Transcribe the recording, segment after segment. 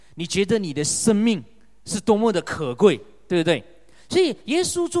你觉得你的生命是多么的可贵，对不对？所以耶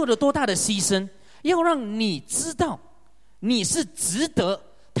稣做了多大的牺牲，要让你知道你是值得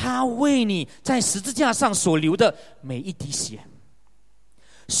他为你在十字架上所流的每一滴血，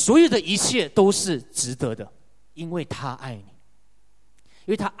所有的一切都是值得的，因为他爱你，因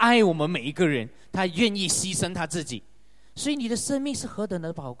为他爱我们每一个人，他愿意牺牲他自己，所以你的生命是何等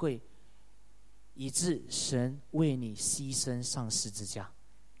的宝贵，以致神为你牺牲上十字架。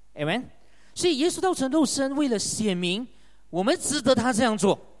 Amen。 所以耶稣道成肉身，为了显明我们值得他这样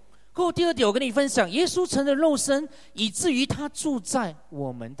做。过后第二点我跟你分享，耶稣成了肉身，以至于他住在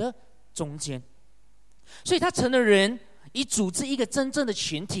我们的中间，所以他成了人，以组织一个真正的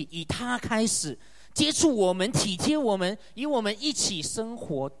群体，以他开始接触我们，体贴我们，与我们一起生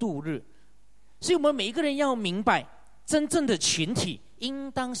活度日。所以我们每一个人要明白，真正的群体应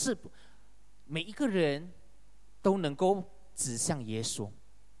当是每一个人都能够指向耶稣。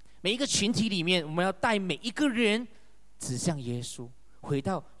每一个群体里面，我们要带每一个人指向耶稣，回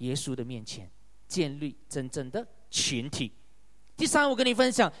到耶稣的面前，建立真正的群体。第三，我跟你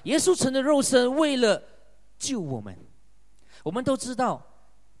分享，耶稣成了肉身，为了救我们。我们都知道，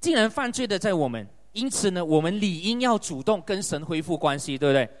既然犯罪的在我们，因此呢，我们理应要主动跟神恢复关系，对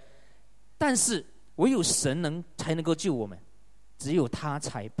不对？但是唯有神才能够救我们，只有他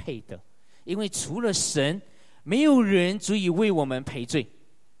才配得，因为除了神，没有人足以为我们赔罪，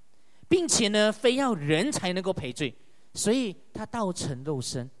并且呢，非要人才能够赔罪，所以他道成肉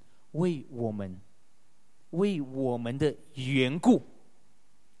身，为我们的缘故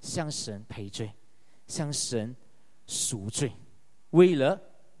向神赔罪，向神赎罪，为了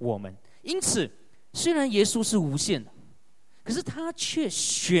我们。因此虽然耶稣是无限的，可是他却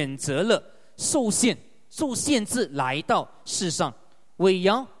选择了受限制来到世上，为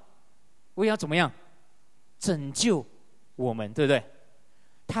要怎么样拯救我们，对不对？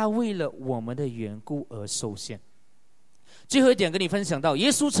他为了我们的缘故而受限。最后一点跟你分享到，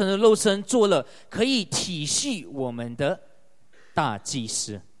耶稣成了肉身，做了可以体恤我们的大祭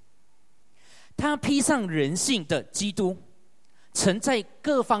司。他披上人性的基督，曾在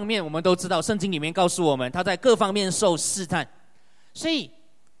各方面，我们都知道圣经里面告诉我们，他在各方面受试探。所以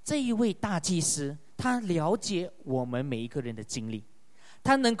这一位大祭司，他了解我们每一个人的经历，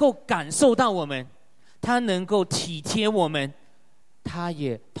他能够感受到我们，他能够体贴我们，他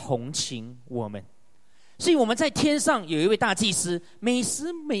也同情我们。所以我们在天上有一位大祭司，每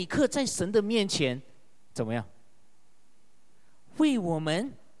时每刻在神的面前怎么样？为我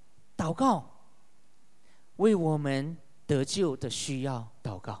们祷告，为我们得救的需要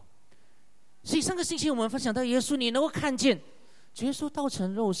祷告。所以上个星期我们分享到耶稣，你能够看见耶稣道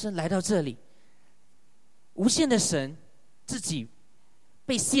成肉身来到这里，无限的神自己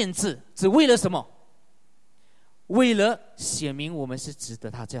被限制，只为了什么？为了显明我们是值得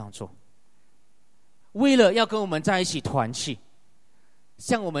他这样做，为了要跟我们在一起团契，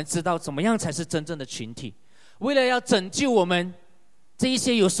向我们知道怎么样才是真正的群体，为了要拯救我们这一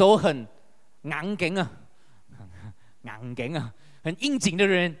些有时候很硬颈啊、很应景的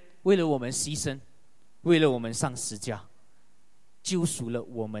人，为了我们牺牲，为了我们上十架，救赎了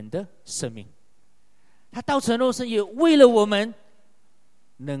我们的生命。他道成肉身，也为了我们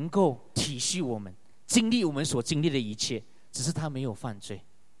能够体恤我们，经历我们所经历的一切，只是他没有犯罪，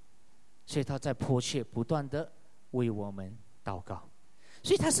所以他在迫切不断的为我们祷告。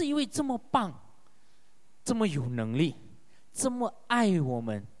所以他是一位这么棒、这么有能力、这么爱我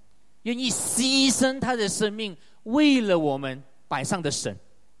们，愿意牺牲他的生命为了我们摆上的神。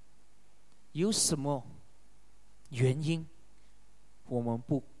有什么原因我们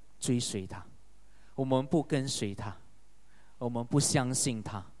不追随他，我们不跟随他，我们不相信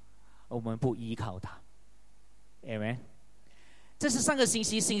他，我们不依靠他？Amen。 这是上个星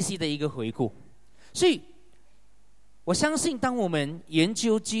期的一个回顾。所以我相信当我们研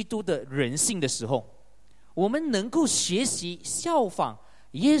究基督的人性的时候，我们能够学习效仿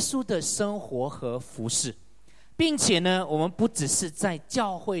耶稣的生活和服事，并且呢，我们不只是在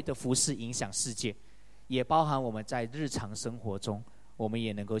教会的服事影响世界，也包含我们在日常生活中，我们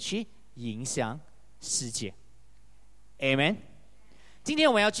也能够去影响世界。 Amen。 今天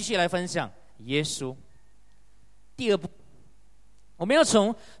我们要继续来分享耶稣。第二步，我们要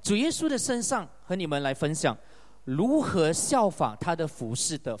从主耶稣的身上和你们来分享如何效仿他的服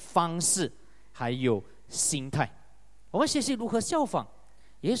事的方式还有心态。我们学习如何效仿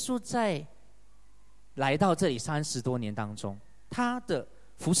耶稣在来到这里30多年当中，他的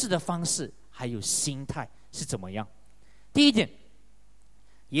服事的方式还有心态是怎么样。第一点，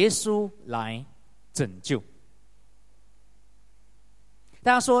耶稣来拯救。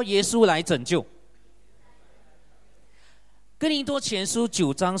大家说耶稣来拯救。哥林多前书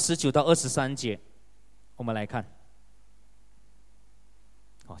9章19到23节，我们来看。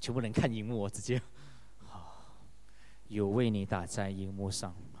全部人看荧幕，直接有为你打在荧幕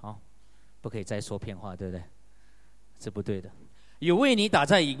上，好，不可以再说骗话，对不对？这不对的。有为你打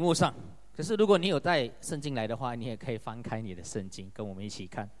在荧幕上，可是如果你有带圣经来的话，你也可以翻开你的圣经，跟我们一起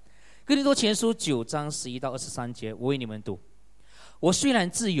看。哥林多前书9章11到23节，我为你们读。我虽然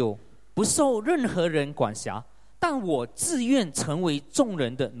自由，不受任何人管辖，但我自愿成为众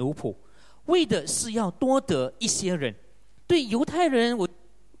人的奴仆，为的是要多得一些人。对犹太人，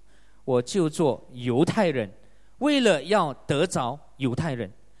我就做犹太人，为了要得着犹太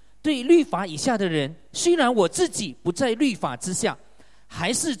人。对律法以下的人，虽然我自己不在律法之下，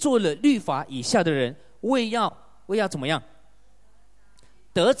还是做了律法以下的人，为要怎么样？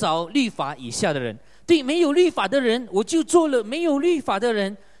得着律法以下的人。对没有律法的人，我就做了没有律法的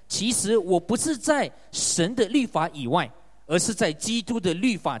人。其实我不是在神的律法以外，而是在基督的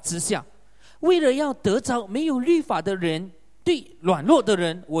律法之下。为了要得着没有律法的人，对软弱的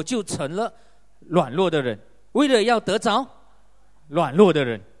人，我就成了软弱的人。为了要得着软弱的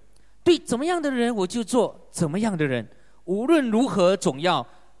人，对怎么样的人，我就做怎么样的人。无论如何，总要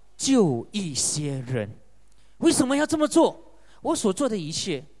救一些人。为什么要这么做？我所做的一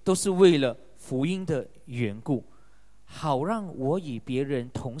切都是为了福音的缘故，好让我与别人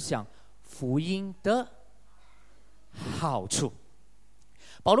同享福音的好处。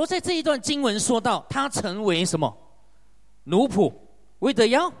保罗在这一段经文说到，他成为什么？奴仆，为的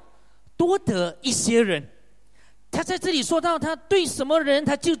要多得一些人。他在这里说到，他对什么人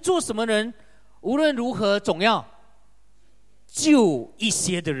他就做什么人，无论如何总要救一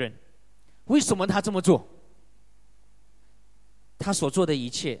些的人。为什么他这么做？他所做的一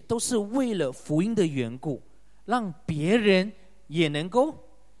切都是为了福音的缘故，让别人也能够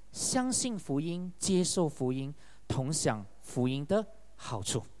相信福音，接受福音，同享福音的好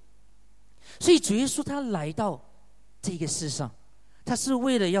处。所以主耶稣他来到这个世上，他是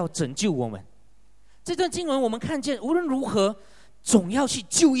为了要拯救我们。这段经文我们看见，无论如何总要去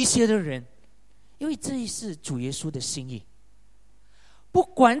救一些的人，因为这是主耶稣的心意。不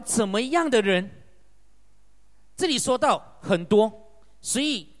管怎么样的人，这里说到很多，所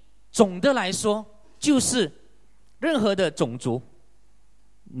以总的来说就是任何的种族、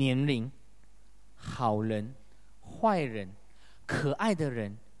年龄、好人、坏人、可爱的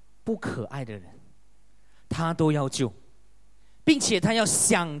人、不可爱的人，他都要救，并且他要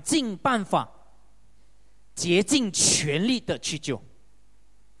想尽办法、竭尽全力的去救。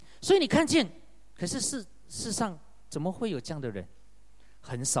所以你看见，可是世上怎么会有这样的人？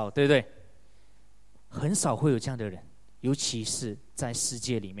很少，对不对？很少会有这样的人，尤其是在世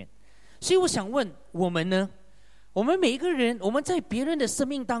界里面。所以我想问我们呢，我们每一个人，我们在别人的生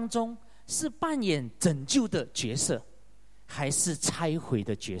命当中是扮演拯救的角色，还是拆毁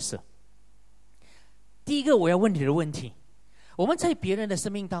的角色？第一个我要问你的问题，我们在别人的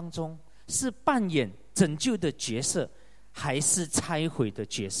生命当中是扮演拯救的角色，还是拆毁的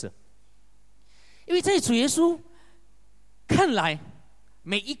角色？因为在主耶稣看来，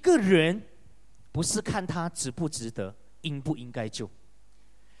每一个人不是看他值不值得，应不应该救。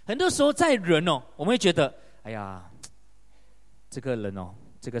很多时候在人我们会觉得，哎呀，这个人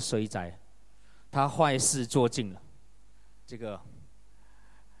这个衰仔，他坏事做尽了，这个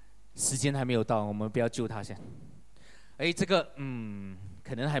时间还没有到，我们不要救他先。这个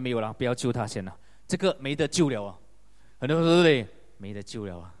可能还没有啦，不要救他先啦。这个没得救了很多时候对，没得救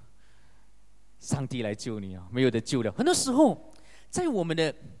了上帝来救你没有得救了。很多时候在我们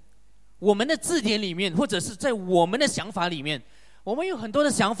的字典里面，或者是在我们的想法里面，我们有很多的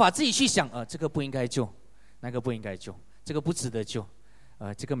想法，自己去想这个不应该救，那个不应该救，这个不值得救，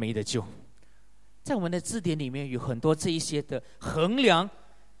这个没得救。在我们的字典里面有很多这一些的衡量，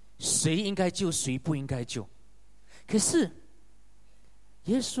谁应该救，谁不应该救。可是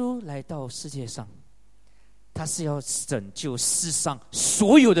耶稣来到世界上，他是要拯救世上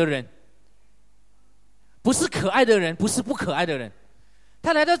所有的人，不是可爱的人，不是不可爱的人。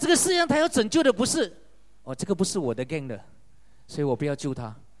他来到这个世界上，他要拯救的不是这个不是我的 gang 的，所以我不要救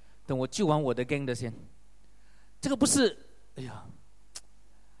他，等我救完我的 gang 的先。这个不是，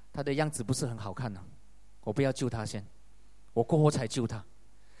他的样子不是很好看我不要救他先，我过后才救他。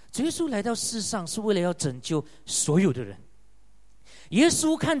主耶稣来到世上是为了要拯救所有的人。耶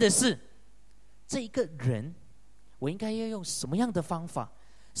稣看的是这一个人，我应该要用什么样的方法、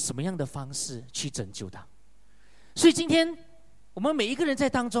什么样的方式去拯救他。所以今天我们每一个人在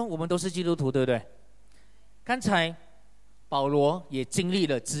当中，我们都是基督徒，对不对？刚才保罗也经历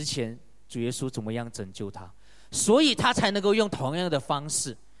了之前主耶稣怎么样拯救他，所以他才能够用同样的方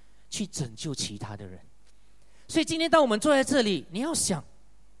式去拯救其他的人。所以今天当我们坐在这里，你要想，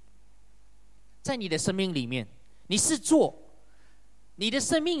在你的生命里面，你是做你的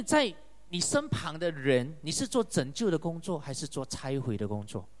生命在你身旁的人，你是做拯救的工作，还是做拆毁的工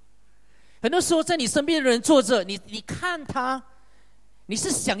作？很多时候，在你身边的人坐着，你看他，你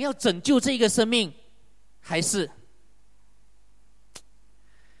是想要拯救这个生命，还是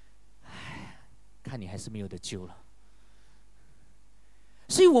看你还是没有得救了？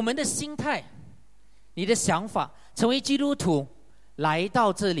所以我们的心态，你的想法，成为基督徒来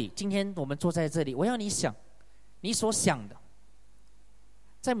到这里，今天我们坐在这里，我要你想，你所想的，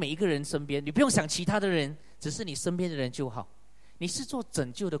在每一个人身边，你不用想其他的人，只是你身边的人就好。你是做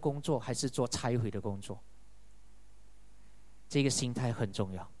拯救的工作，还是做拆毁的工作？这个心态很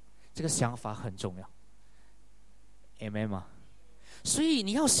重要，这个想法很重要。Amen 吗？所以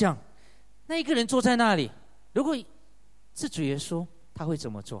你要想，那一个人坐在那里，如果是主耶稣，他会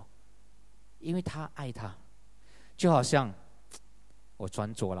怎么做？因为他爱他。就好像我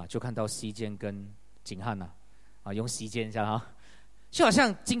转左了，就看到西坚跟景汉了，用西坚一下哈。就好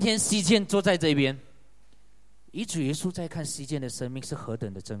像今天西坚坐在这边，以主耶稣在看西坚的生命是何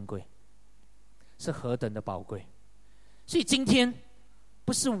等的珍贵，是何等的宝贵。所以今天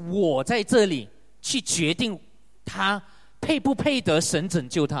不是我在这里去决定他配不配得神拯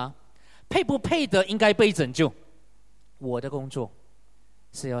救他，配不配得应该被拯救。我的工作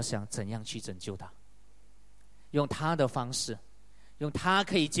是要想怎样去拯救他，用他的方式，用他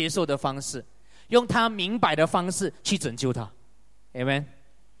可以接受的方式，用他明白的方式去拯救他。Amen。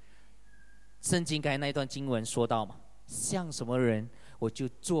 圣经刚才那一段经文说到嘛，像什么人我就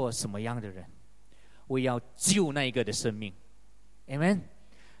做什么样的人，我也要救那一个的生命。Amen。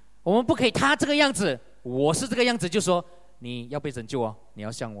 我们不可以他这个样子，我是这个样子，就说你要被拯救哦，你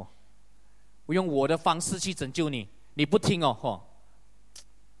要像我，我用我的方式去拯救你，你不听哦，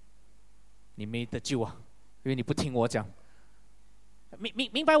你没得救啊，因为你不听我讲。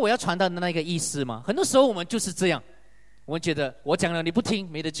明白我要传达的那个意思吗？很多时候我们就是这样，我们觉得我讲了你不听，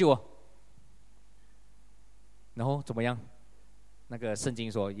没得救啊。然后怎么样？那个圣经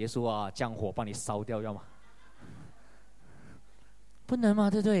说，耶稣啊，降火帮你烧掉，要吗？不能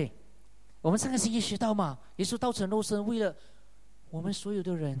嘛，对不对？我们上个星期学到嘛，耶稣道成肉身，为了我们所有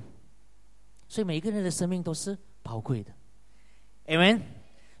的人，所以每一个人的生命都是宝贵的。Amen。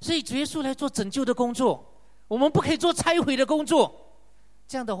 所以主耶稣来做拯救的工作，我们不可以做拆毁的工作。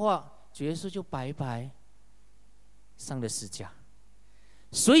这样的话，主耶稣就白白上了十架。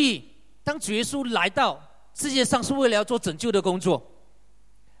所以当主耶稣来到世界上，是为了要做拯救的工作，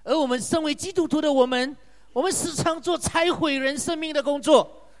而我们身为基督徒的我们时常做拆毁人生命的工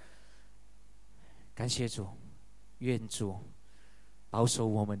作。感谢主，愿主保守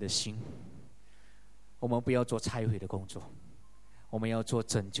我们的心，我们不要做拆毁的工作，我们要做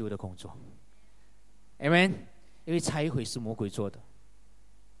拯救的工作。 Amen。 因为拆毁是魔鬼做的，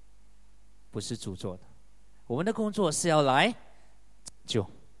不是主做的。我们的工作是要来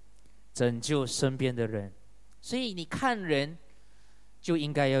拯救身边的人。所以你看人就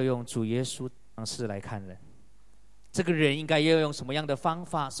应该要用主耶稣的方式来看人，这个人应该要用什么样的方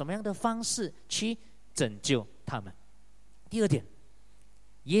法，什么样的方式去拯救他们。第二点，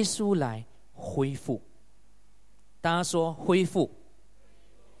耶稣来恢复。大家说恢复。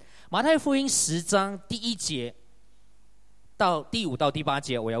马太福音10章第1节到第5到第8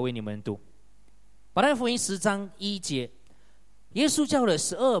节，我要为你们读。马太福音10章1节，耶稣叫了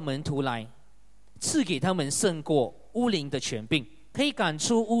12门徒来，赐给他们胜过污灵的权柄，可以赶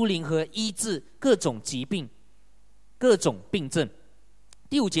出污灵和医治各种疾病、各种病症。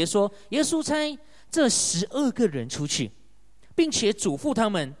第5节说，耶稣差这12个人出去，并且嘱咐他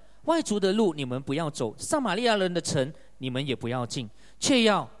们，外族的路你们不要走，撒玛利亚人的城你们也不要进，却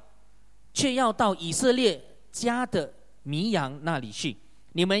要到以色列家的迷羊那里去。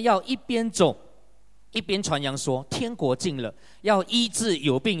你们要一边走一边传扬说，天国近了，要医治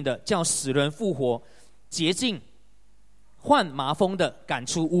有病的，叫死人复活，洁净患麻风的，赶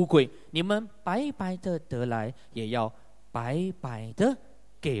出污鬼。你们白白的得来，也要白白的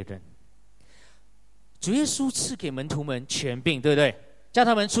给人。主耶稣赐给门徒们权柄，对不对？叫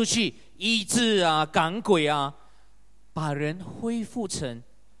他们出去医治啊，赶鬼啊，把人恢复成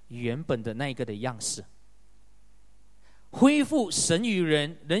原本的那一个的样式，恢复神与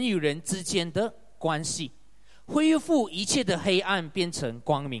人、人与人之间的关系，恢复一切的黑暗变成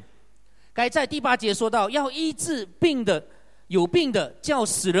光明。该在第8节说到，要医治病的、有病的，叫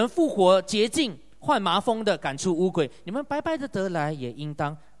死人复活，洁净患麻风的，赶出污鬼。你们白白的得来，也应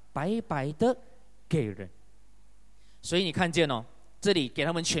当白白的给人。所以你看见哦，这里给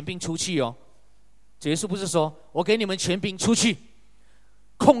他们权柄出去哦。主耶稣不是说我给你们权柄出去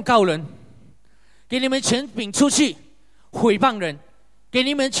控告人，给你们权柄出去毁谤人，给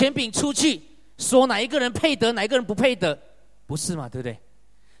你们权柄出去说哪一个人配得，哪一个人不配得，不是嘛？对不对？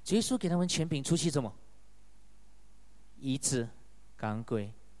耶稣给他们权柄出去怎么？医治赶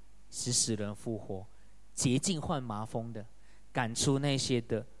鬼，使死人复活，洁净患麻风的，赶出那些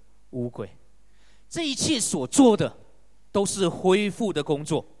的污鬼。这一切所做的都是恢复的工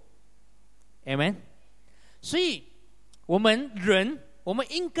作 Amen。 所以我们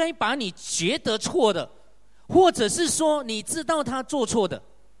应该把你觉得错的，或者是说你知道他做错的，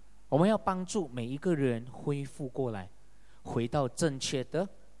我们要帮助每一个人恢复过来，回到正确的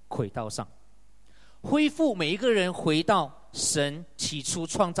轨道上，恢复每一个人回到神起初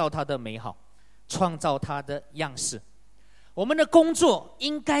创造他的美好，创造他的样式。我们的工作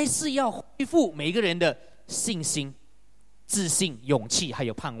应该是要恢复每一个人的信心、自信、勇气还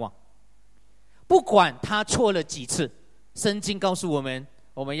有盼望。不管他错了几次，圣经告诉我们，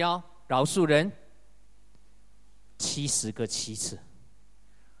我们要饶恕人70个7次，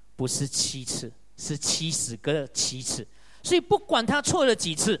不是7次，是70个7次。所以不管他错了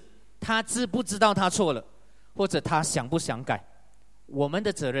几次，他知不知道他错了，或者他想不想改，我们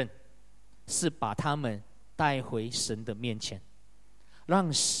的责任是把他们带回神的面前，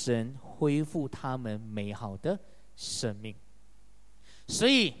让神恢复他们美好的生命。所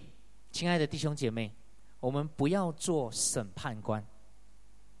以亲爱的弟兄姐妹，我们不要做审判官，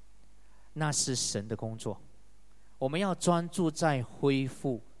那是神的工作。我们要专注在恢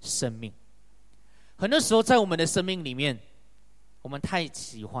复生命。很多时候在我们的生命里面，我们太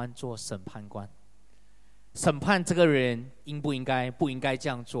喜欢做审判官，审判这个人应不应该这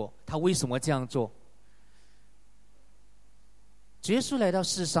样做，他为什么这样做。耶稣来到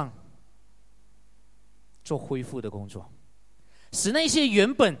世上做恢复的工作，使那些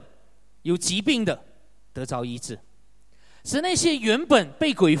原本有疾病的得着医治，使那些原本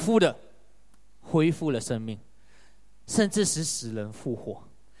被鬼附的恢复了生命，甚至使死人复活。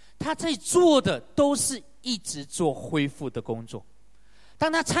他在做的都是一直做恢复的工作。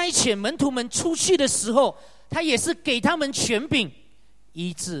当他差遣门徒们出去的时候，他也是给他们权柄，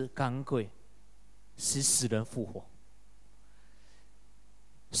医治赶鬼，使死人复活。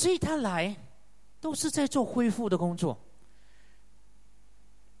所以他来都是在做恢复的工作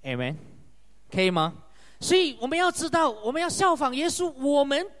Amen， 可以吗？所以我们要知道，我们要效仿耶稣。我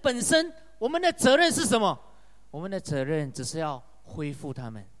们本身我们的责任是什么？我们的责任只是要恢复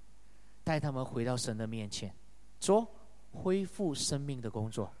他们，带他们回到神的面前，做恢复生命的工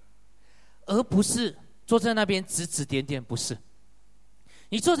作，而不是坐在那边指指点点。不是，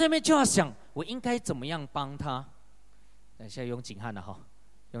你坐在那边就要想，我应该怎么样帮他。等一下用景汉了哈，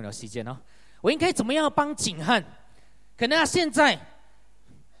用了时间哦。我应该怎么样帮景汉？可能他现在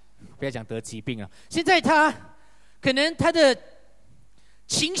不要讲得疾病了，现在他可能他的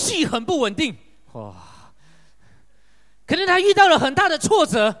情绪很不稳定，哇，可能他遇到了很大的挫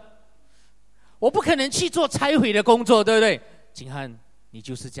折。我不可能去做拆毁的工作，对不对？景汉，你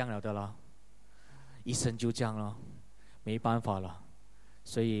就是这样了的了，医生就这样了，没办法了，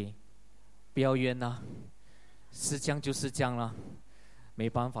所以不要冤了，是这样就是这样了，没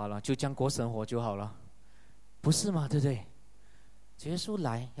办法了，就这样过生活就好了，不是吗？对不对？耶稣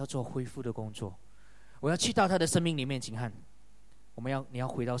来要做恢复的工作，我要去到他的生命里面。景汉，你要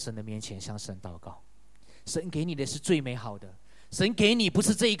回到神的面前，向神祷告。神给你的是最美好的，神给你不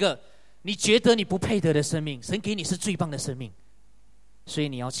是这一个你觉得你不配得的生命，神给你是最棒的生命。所以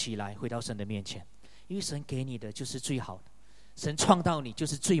你要起来回到神的面前，因为神给你的就是最好的，神创造你就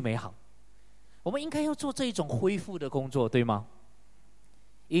是最美好。我们应该要做这一种恢复的工作，对吗？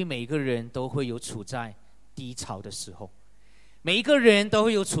因为每一个人都会有处在低潮的时候，每一个人都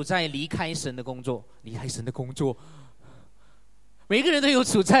会有处在离开神的工作，每一个人都有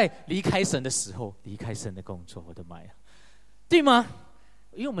处在离开神的时候，离开神的工作。我的妈呀，对吗？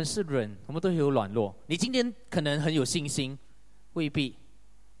因为我们是人，我们都有软弱。你今天可能很有信心，未必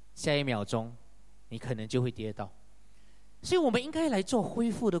下一秒钟你可能就会跌倒。所以我们应该来做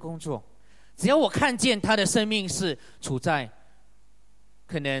恢复的工作。只要我看见他的生命是处在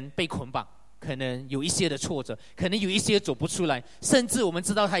可能被捆绑，可能有一些的挫折，可能有一些走不出来，甚至我们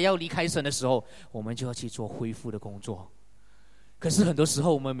知道他要离开神的时候，我们就要去做恢复的工作。可是很多时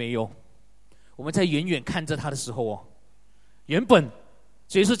候我们没有，我们在远远看着他的时候原本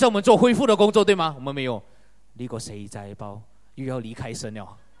耶稣叫我们做恢复的工作，对吗？我们没有。呢個死仔包又要離開神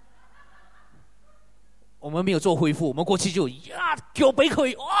了，我們沒有做恢復，我們過去就叫俾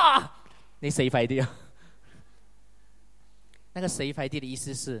佢，哇！你死快啲啊！那個死快啲的意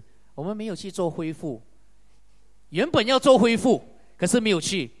思是，我們沒有去做恢復，原本要做恢復，可是沒有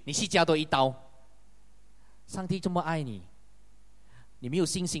去，你去加多一刀。上帝這麼愛你，你沒有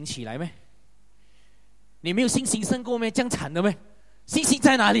信心起來咩？你没有信心胜过咩？这样惨的咩？信心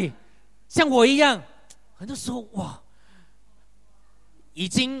在哪里？像我一样，很多时候哇，已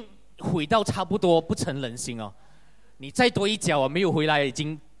经毁到差不多不成人形哦。你再多一脚没有回来，已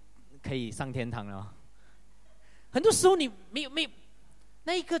经可以上天堂了。很多时候你没有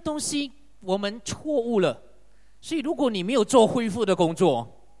那一个东西，我们错误了。所以如果你没有做恢复的工作，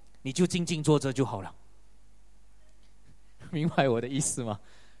你就静静坐着就好了。明白我的意思吗？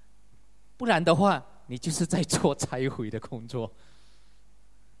不然的话，你就是在做拆毁的工作。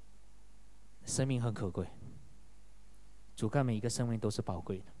生命很可贵，主干每一个生命都是宝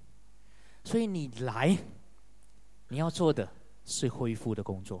贵的，所以你来，你要做的是恢复的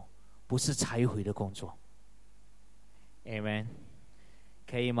工作，不是拆毁的工作。Amen，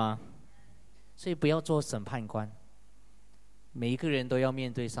 可以吗？所以不要做审判官，每一个人都要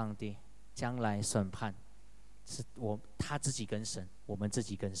面对上帝，将来审判是他自己跟神，我们自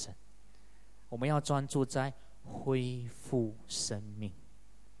己跟神。我们要专注在恢复生命。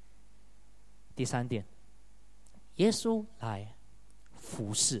第三点，耶稣来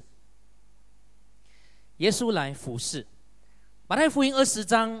服侍。耶稣来服侍。马太福音20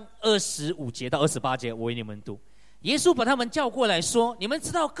章25节到28节，我为你们读。耶稣把他们叫过来说：你们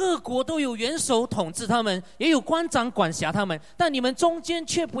知道各国都有元首统治他们，也有官长管辖他们，但你们中间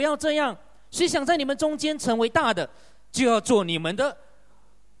却不要这样。谁想在你们中间成为大的，就要做你们的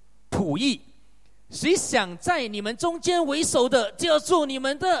仆役；谁想在你们中间为首的，就要做你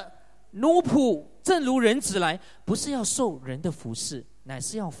们的奴仆。正如人子来，不是要受人的服侍，乃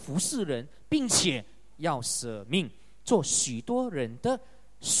是要服侍人，并且要舍命，做许多人的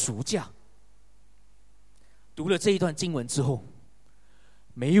赎价。读了这一段经文之后，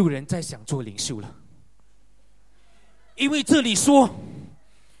没有人再想做领袖了，因为这里说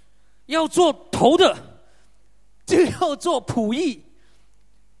要做头的就要做仆役，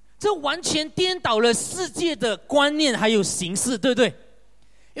这完全颠倒了世界的观念还有形式，对不对？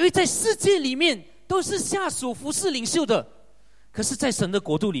因为在世界里面都是下属服侍领袖的，可是在神的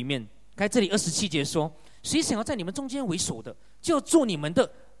国度里面，该这里27节说，谁想要在你们中间为首的，就要做你们的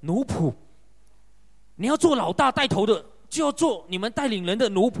奴仆。你要做老大带头的，就要做你们带领人的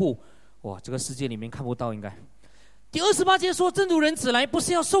奴仆。哇，这个世界里面看不到应该。第28节说，正如人子来，不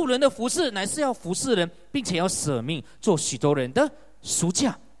是要受人的服侍，乃是要服侍人，并且要舍命，做许多人的赎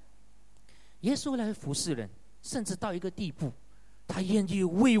价。耶稣来服侍人，甚至到一个地步，他愿意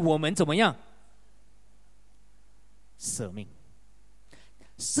为我们怎么样舍命，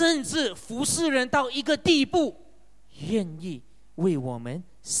甚至服侍人到一个地步，愿意为我们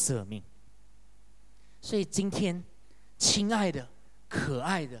舍命。所以今天，亲爱的、可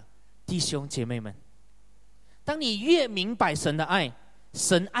爱的弟兄姐妹们，当你越明白神的爱，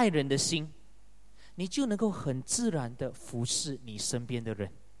神爱人的心，你就能够很自然的服侍你身边的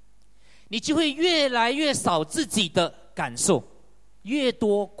人，你就会越来越少自己的感受，越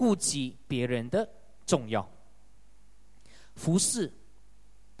多顾及别人的重要。服侍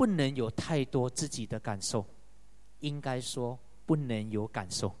不能有太多自己的感受，应该说不能有感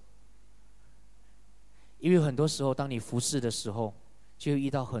受。因为很多时候当你服侍的时候，就会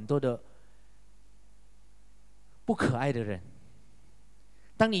遇到很多的不可爱的人。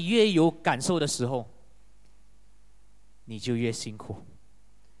当你越有感受的时候，你就越辛苦。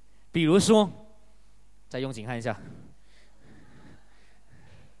比如说，再用警看一下，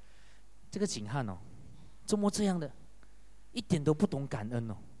这个警汉哦，怎么这样的，一点都不懂感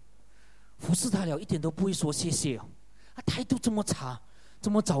恩哦，服侍他了一点都不会说谢谢哦，他态度这么差，这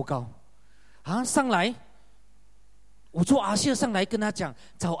么糟糕啊！上来，我做阿谢上来跟他讲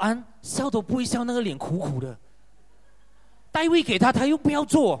早安，笑都不会笑，那个脸苦苦的。带位给他，他又不要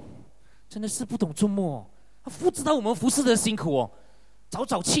做，真的是不懂周末哦。他不知道我们服侍的辛苦哦，早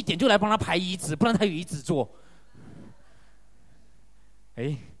早7点就来帮他排椅子，不然他有椅子坐。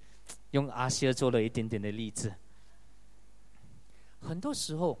用阿谢做了一点点的例子。很多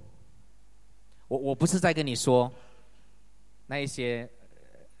时候，我不是在跟你说那一些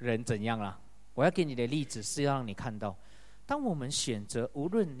人怎样啦，我要给你的例子是要让你看到，当我们选择，无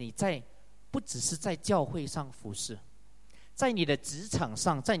论你在不只是在教会上服侍，在你的职场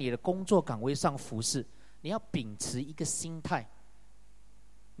上，在你的工作岗位上服侍，你要秉持一个心态，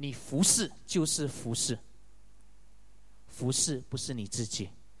你服侍就是服侍，服侍不是你自己。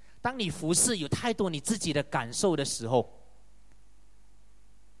当你服侍有太多你自己的感受的时候，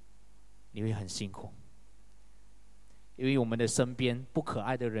你会很辛苦，因为我们的身边不可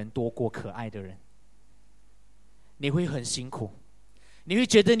爱的人多过可爱的人，你会很辛苦，你会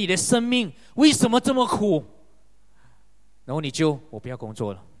觉得你的生命为什么这么苦，然后我不要工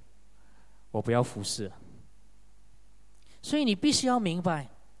作了，我不要服侍了。所以你必须要明白，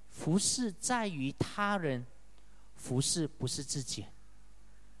服侍在于他人，服侍不是自己。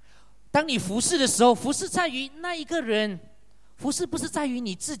当你服侍的时候，服侍在于那一个人，服侍不是在于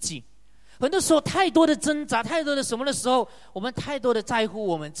你自己。很多时候太多的挣扎，太多的什么的时候，我们太多的在乎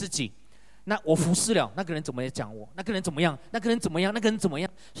我们自己。那我服侍了，那个人怎么讲我？那个人怎么样？那个人怎么样？那个人怎么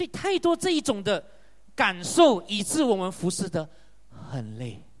样？所以太多这一种的感受，以致我们服侍的很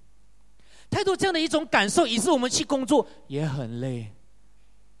累。太多这样的一种感受，以致我们去工作也很累。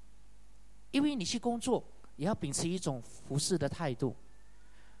因为你去工作，也要秉持一种服侍的态度，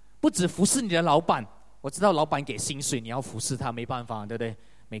不只服侍你的老板。我知道老板给薪水，你要服侍他，没办法，对不对？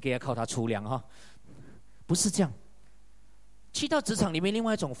每个月要靠他出粮哈，不是这样。去到职场里面，另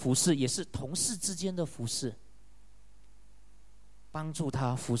外一种服侍也是同事之间的服侍，帮助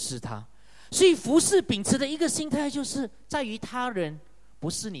他，服侍他。所以服侍秉持的一个心态就是在于他人，不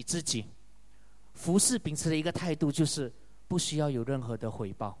是你自己。服侍秉持的一个态度就是不需要有任何的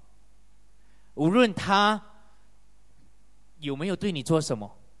回报，无论他有没有对你做什么，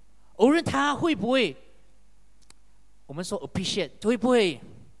无论他会不会，我们说 appreciate 会不会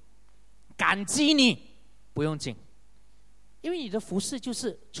感激你，不用紧。因为你的服侍就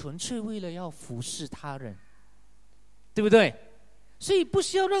是纯粹为了要服侍他人，对不对？所以不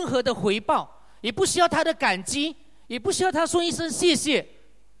需要任何的回报，也不需要他的感激，也不需要他说一声谢谢，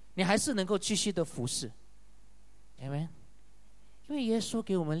你还是能够继续的服侍。Amen。因为耶稣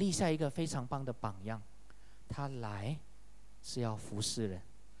给我们立下一个非常棒的榜样，他来是要服侍人，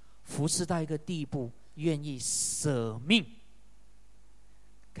服侍到一个地步，愿意舍命。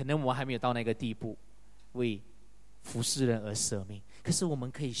可能我们还没有到那个地步，为服侍人而舍命，可是我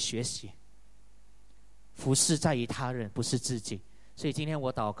们可以学习，服侍在于他人，不是自己。所以今天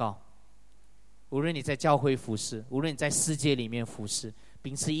我祷告，无论你在教会服侍，无论你在世界里面服侍，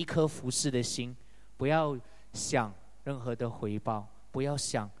秉持一颗服侍的心，不要想任何的回报，不要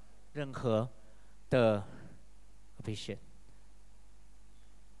想任何的 appreciate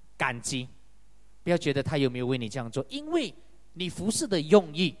感激，不要觉得他有没有为你这样做，因为你服侍的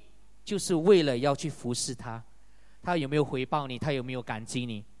用意就是为了要去服侍他。他有没有回报你，他有没有感激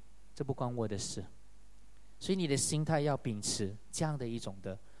你，这不关我的事。所以你的心态要秉持这样的一种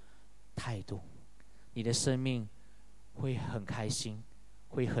的态度，你的生命会很开心，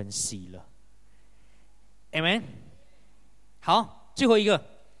会很喜乐。 Amen。 好，最后一个，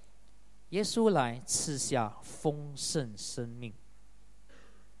耶稣来赐下丰盛生命。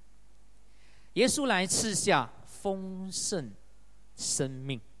耶稣来赐下丰盛生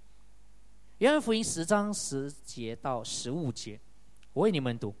命。约翰福音10章10节到15节，我为你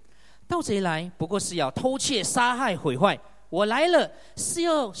们读。盗贼来，不过是要偷窃、杀害、毁坏。我来了，是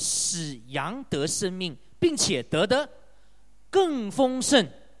要使羊得生命，并且得的更丰盛。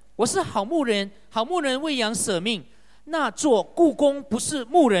我是好牧人，好牧人为羊舍命。那做雇工不是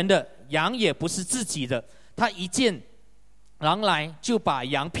牧人的，羊也不是自己的。他一见狼来，就把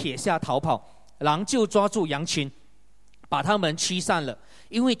羊撇下逃跑，狼就抓住羊群，把他们驱散了。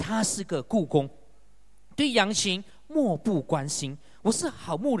因为他是个雇工，对羊群漠不关心。我是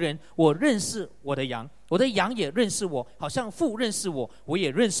好牧人，我认识我的羊，我的羊也认识我，好像父认识我，我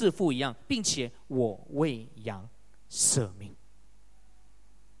也认识父一样，并且我为羊舍命。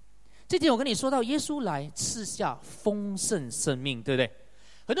这点我跟你说到，耶稣来赐下丰盛生命，对不对？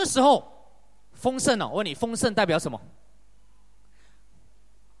很多时候丰盛我问你，丰盛代表什么？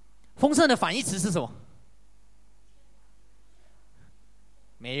丰盛的反义词是什么？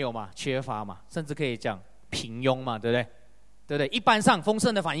没有嘛，缺乏嘛，甚至可以讲平庸嘛，对不对？对不对？一般上丰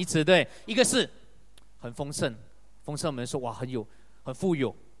盛的反义词，对，一个是很丰盛，丰盛我们说哇很富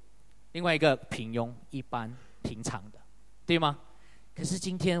有；另外一个平庸，一般平常的，对吗？可是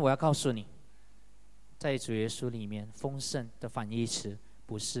今天我要告诉你，在主耶稣里面，丰盛的反义词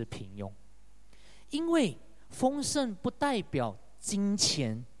不是平庸，因为丰盛不代表金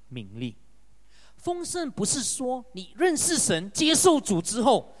钱名利。丰盛不是说你认识神、接受主之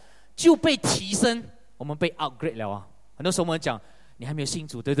后就被提升，我们被 upgrade 了啊。很多时候我们讲你还没有信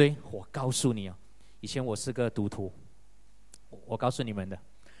主，对不对？我告诉你啊，以前我是个赌徒，我告诉你们的，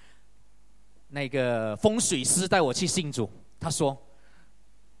那个风水师带我去信主，他说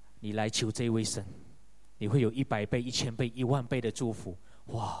你来求这位神，你会有100倍、1000倍、10000倍的祝福。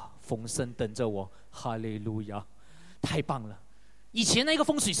哇，丰盛等着我，哈利路亚，太棒了。以前那个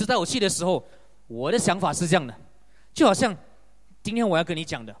风水师带我去的时候，我的想法是这样的，就好像今天我要跟你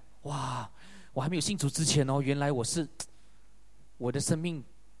讲的，哇，我还没有信主之前原来我的生命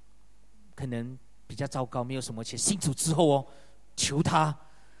可能比较糟糕，没有什么钱。信主之后求他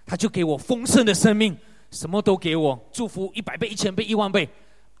就给我丰盛的生命，什么都给我，祝福100倍、1000倍、10000倍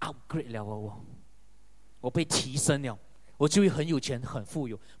，upgrade 了我被提升了，我就会很有钱、很富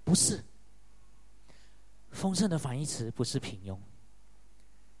有。不是，丰盛的反义词不是平庸。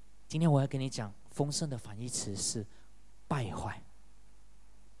今天我要跟你讲，丰盛的反义词是败坏。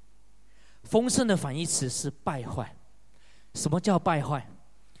丰盛的反义词是败坏。什么叫败坏？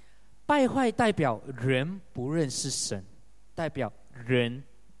败坏代表人不认识神，代表人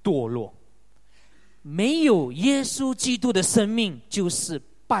堕落。没有耶稣基督的生命就是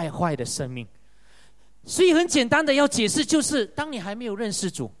败坏的生命。所以很简单的要解释，就是当你还没有认识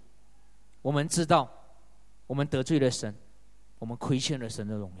主，我们知道我们得罪了神，我们亏欠了神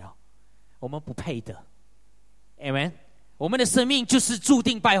的荣耀，我们不配得 Amen。 我们的生命就是注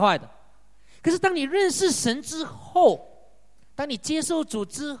定败坏的。可是当你认识神之后，当你接受主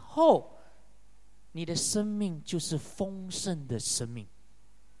之后，你的生命就是丰盛的生命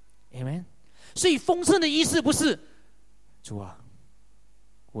Amen。 所以丰盛的意思不是主啊，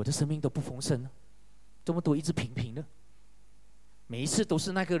我的生命都不丰盛了，这么多一直平平的，每一次都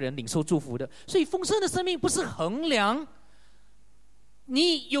是那个人领受祝福的。所以丰盛的生命不是衡量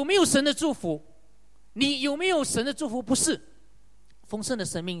你有没有神的祝福，你有没有神的祝福，不是。丰盛的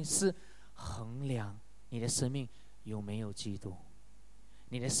生命是衡量你的生命有没有基督，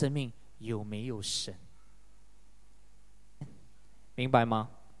你的生命有没有神。明白吗？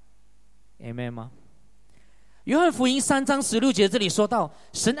 Amen 吗？约翰福音3章16节这里说到，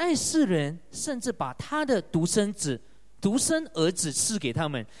神爱世人，甚至把他的独生儿子赐给他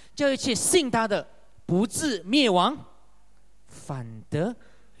们，叫一切信他的不至灭亡，反得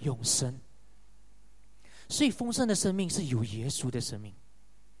永生。所以丰盛的生命是有耶稣的生命，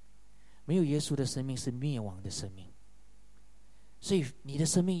没有耶稣的生命是灭亡的生命。所以你的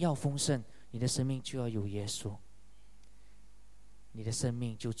生命要丰盛，你的生命就要有耶稣，你的生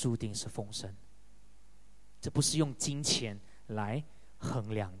命就注定是丰盛。这不是用金钱来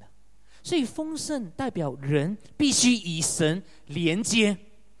衡量的。所以丰盛代表人必须与神连接，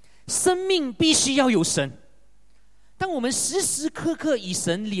生命必须要有神。当我们时时刻刻与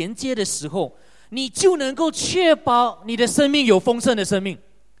神连接的时候，你就能够确保你的生命有丰盛的生命。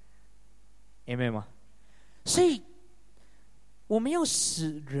 Amen 吗？所以我们要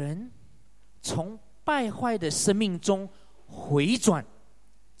使人从败坏的生命中回转，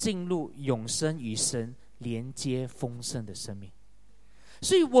进入永生与神连接丰盛的生命。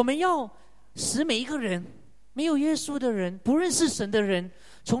所以我们要使每一个人，没有耶稣的人，不认识神的人，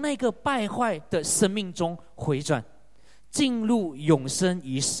从那个败坏的生命中回转，进入永生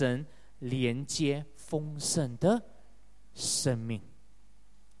与神连接丰盛的生命。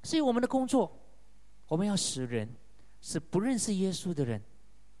所以我们的工作，我们要使人，是不认识耶稣的人，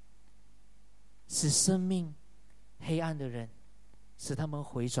使生命黑暗的人，使他们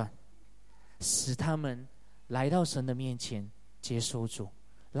回转，使他们来到神的面前接受主，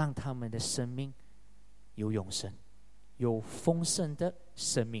让他们的生命有永生，有丰盛的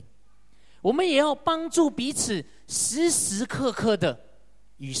生命。我们也要帮助彼此时时刻刻的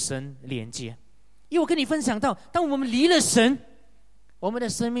与神连接。因为我跟你分享到，当我们离了神，我们的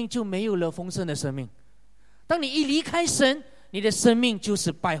生命就没有了丰盛的生命。当你一离开神，你的生命就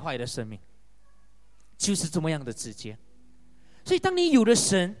是败坏的生命，就是这么样的直接。所以当你有了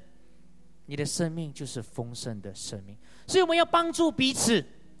神，你的生命就是丰盛的生命。所以我们要帮助彼此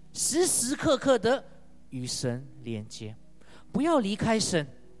时时刻刻的与神连接，不要离开神，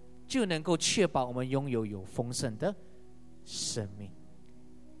就能够确保我们拥有丰盛的生命。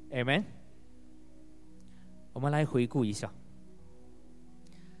 Amen。 我们来回顾一下。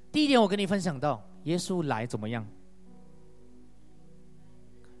第一点，我跟你分享到耶稣来怎么样？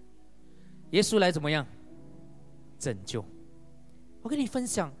耶稣来怎么样？拯救。我跟你分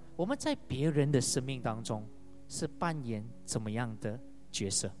享，我们在别人的生命当中是扮演怎么样的角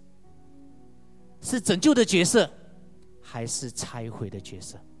色？是拯救的角色，还是拆毁的角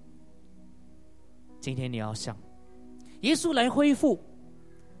色？今天你要想，耶稣来恢复，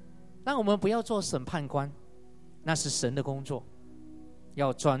让我们不要做审判官，那是神的工作，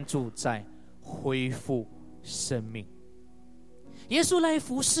要专注在恢复生命。耶稣来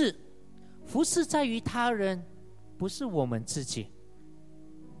服侍，服侍在于他人，不是我们自己。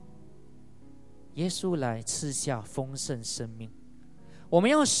耶稣来赐下丰盛生命，我们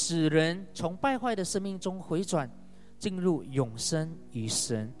要使人从败坏的生命中回转，进入永生与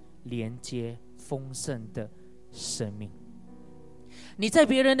神连接丰盛的生命。你在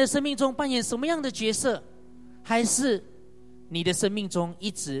别人的生命中扮演什么样的角色？还是你的生命中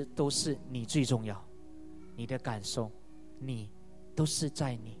一直都是你最重要？你的感受，你都是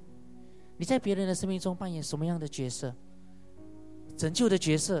在你。你在别人的生命中扮演什么样的角色？拯救的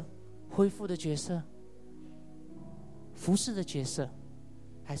角色，恢复的角色，服侍的角色，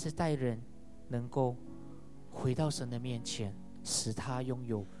还是带人能够回到神的面前，使他拥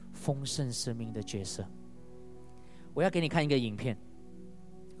有丰盛生命的角色。我要给你看一个影片，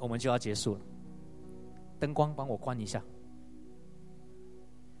我们就要结束了。灯光帮我关一下。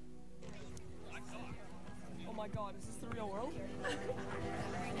Oh my God, is this the real world?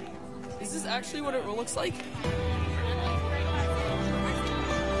 Is this actually what it looks like?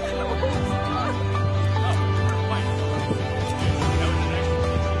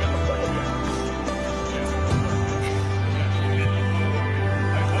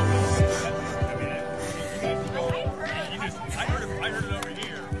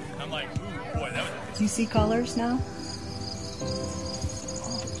 Do you see colors now?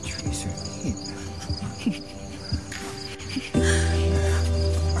 Oh, the trees are neat.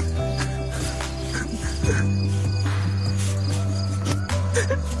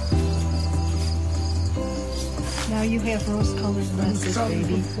 Now you have rose-colored glasses,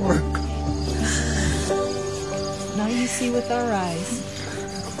 baby. Now you see with our eyes.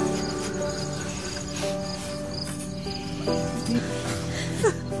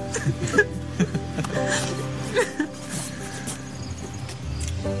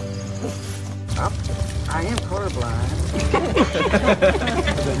 I am colorblind. So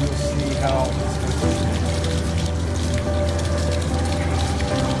that you'll see how.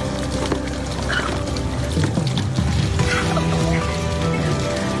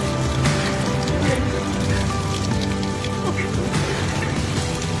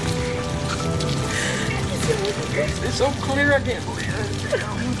 It's so clear, I can't believe it.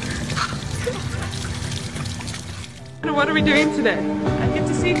 What are we doing today? I get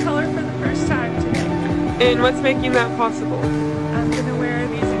to see color for the first time today. And what's making that possible? I'm going to wear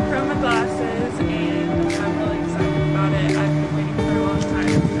these Chroma glasses, and I'm really excited about it. I've been waiting for a long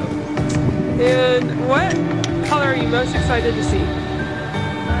time. And what color are you most excited to see? I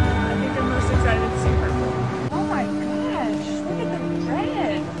think I'm most excited to see purple. Oh my gosh, look at the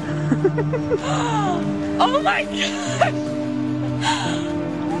red. Oh my gosh.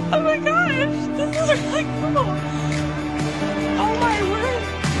 Oh my gosh, this is really cool. Oh my word.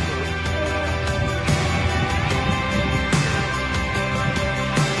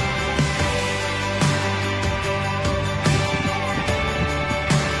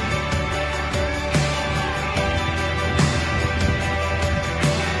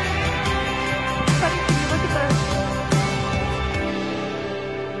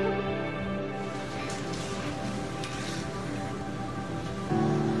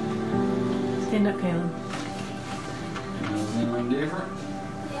 Stand up, Caleb. Anything different?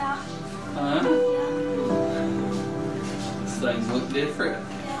 Yeah. Huh? Yeah. These things look different.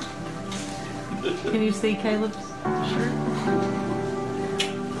 Yeah. Can you see Caleb's shirt?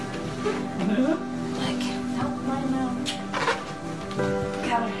 Like, help my mouth.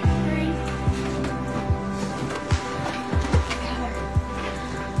 Color. Green. Color.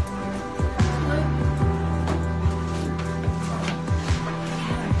 Blue.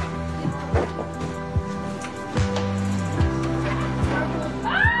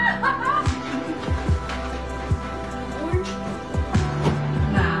 Orange.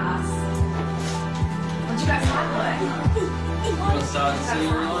 Nice. What you guys like? What side to see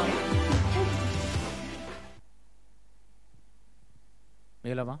you're on?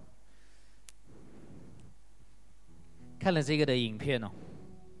 没了吗？看了这个的影片哦，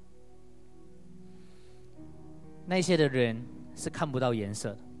那些的人是看不到颜色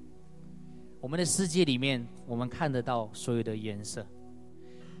的。我们的世界里面，我们看得到所有的颜色，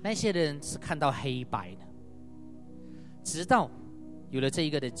那些人是看到黑白的。直到有了这一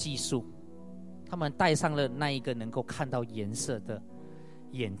个的技术，他们戴上了那一个能够看到颜色的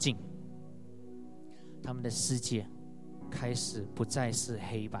眼镜，他们的世界开始不再是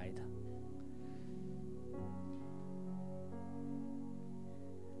黑白的。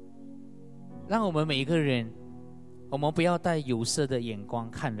让我们每一个人，我们不要带有色的眼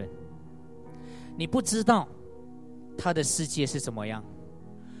光看人。你不知道他的世界是怎么样，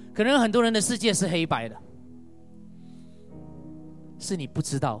可能很多人的世界是黑白的，是你不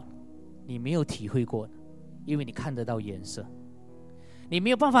知道，你没有体会过的，因为你看得到颜色，你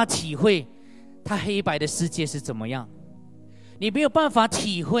没有办法体会他黑白的世界是怎么样，你没有办法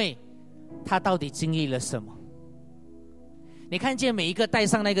体会他到底经历了什么。你看见每一个戴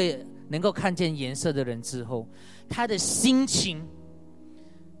上那个能够看见颜色的人之后，他的心情，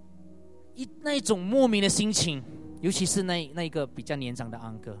那一种莫名的心情，尤其是那一个比较年长的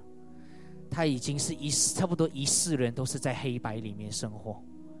安哥，他已经是差不多一世人都是在黑白里面生活。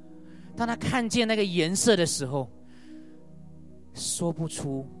当他看见那个颜色的时候，说不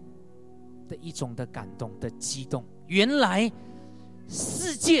出的一种的感动的激动。原来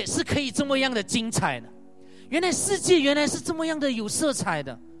世界是可以这么样的精彩的，原来世界原来是这么样的有色彩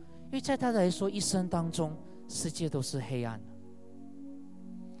的，因为在他来说，一生当中世界都是黑暗的。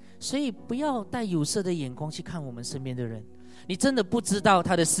所以不要带有色的眼光去看我们身边的人，你真的不知道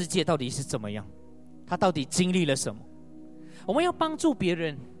他的世界到底是怎么样，他到底经历了什么。我们要帮助别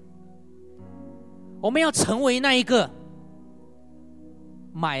人，我们要成为那一个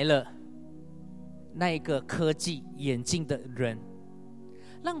买了那一个科技眼镜的人，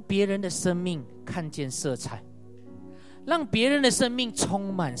让别人的生命看见色彩，让别人的生命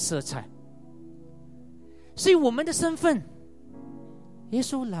充满色彩。所以我们的身份，耶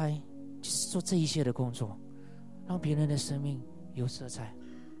稣来就是做这一切的工作，让别人的生命有色彩。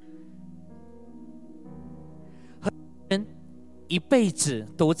很多人一辈子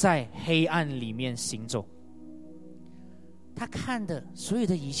都在黑暗里面行走，他看的所有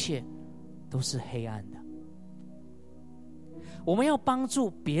的一切都是黑暗的。我们要帮助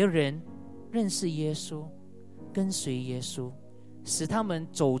别人认识耶稣，跟随耶稣，使他们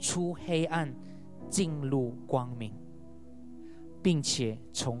走出黑暗，进入光明，并且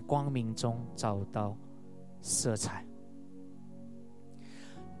从光明中找到色彩。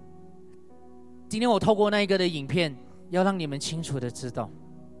今天我透过那一个的影片，要让你们清楚的知道，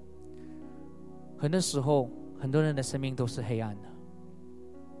很多时候很多人的生命都是黑暗的，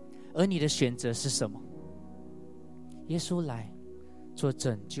而你的选择是什么？耶稣来做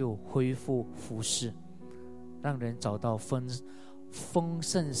拯救、恢复、服侍，让人找到丰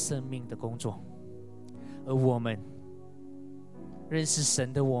盛生命的工作。而我们认识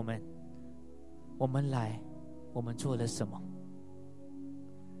神的我们来，我们做了什么？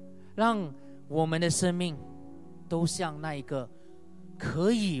让我们的生命都像那一个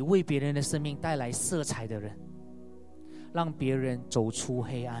可以为别人的生命带来色彩的人，让别人走出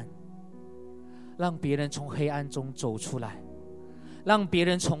黑暗，让别人从黑暗中走出来，让别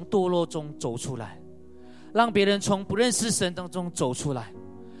人从堕落中走出来，让别人从不认识神当中走出来，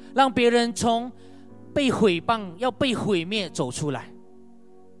让别人从被毁谤要被毁灭走出来。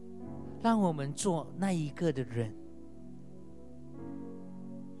让我们做那一个的人，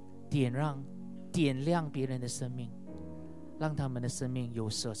点亮别人的生命，让他们的生命有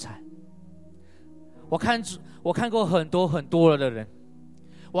色彩。我看过很多很多的人，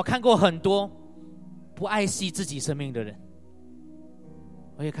我看过很多不爱惜自己生命的人，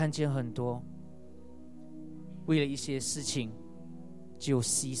我也看见很多为了一些事情就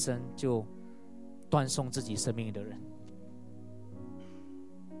牺牲，就断送自己生命的人。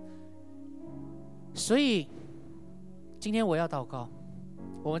所以今天我要祷告，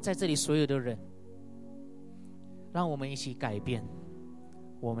我们在这里所有的人，让我们一起改变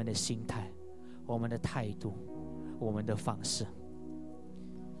我们的心态，我们的态度，我们的方式，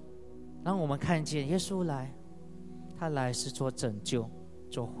让我们看见耶稣来，他来是做拯救、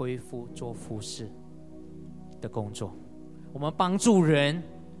做恢复、做服侍的工作。我们帮助人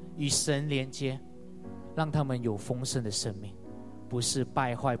与神连接，让他们有丰盛的生命，不是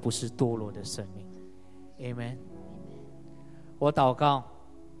败坏，不是堕落的生命。Amen。 我祷告，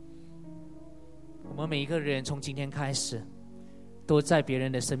我们每一个人从今天开始，都在别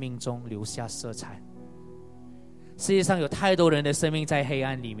人的生命中留下色彩。世界上有太多人的生命在黑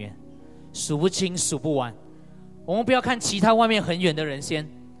暗里面，数不清数不完。我们不要看其他外面很远的人先，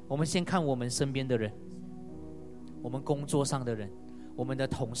我们先看我们身边的人，我们工作上的人，我们的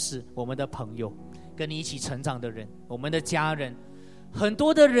同事，我们的朋友，跟你一起成长的人，我们的家人。很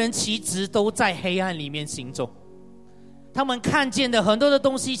多的人其实都在黑暗里面行走，他们看见的很多的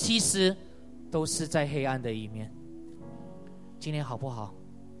东西其实都是在黑暗的一面。今天好不好？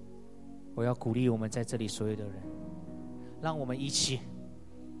我要鼓励我们在这里所有的人，让我们一起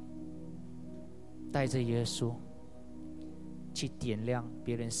带着耶稣去点亮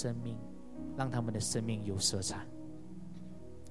别人生命，让他们的生命有色彩。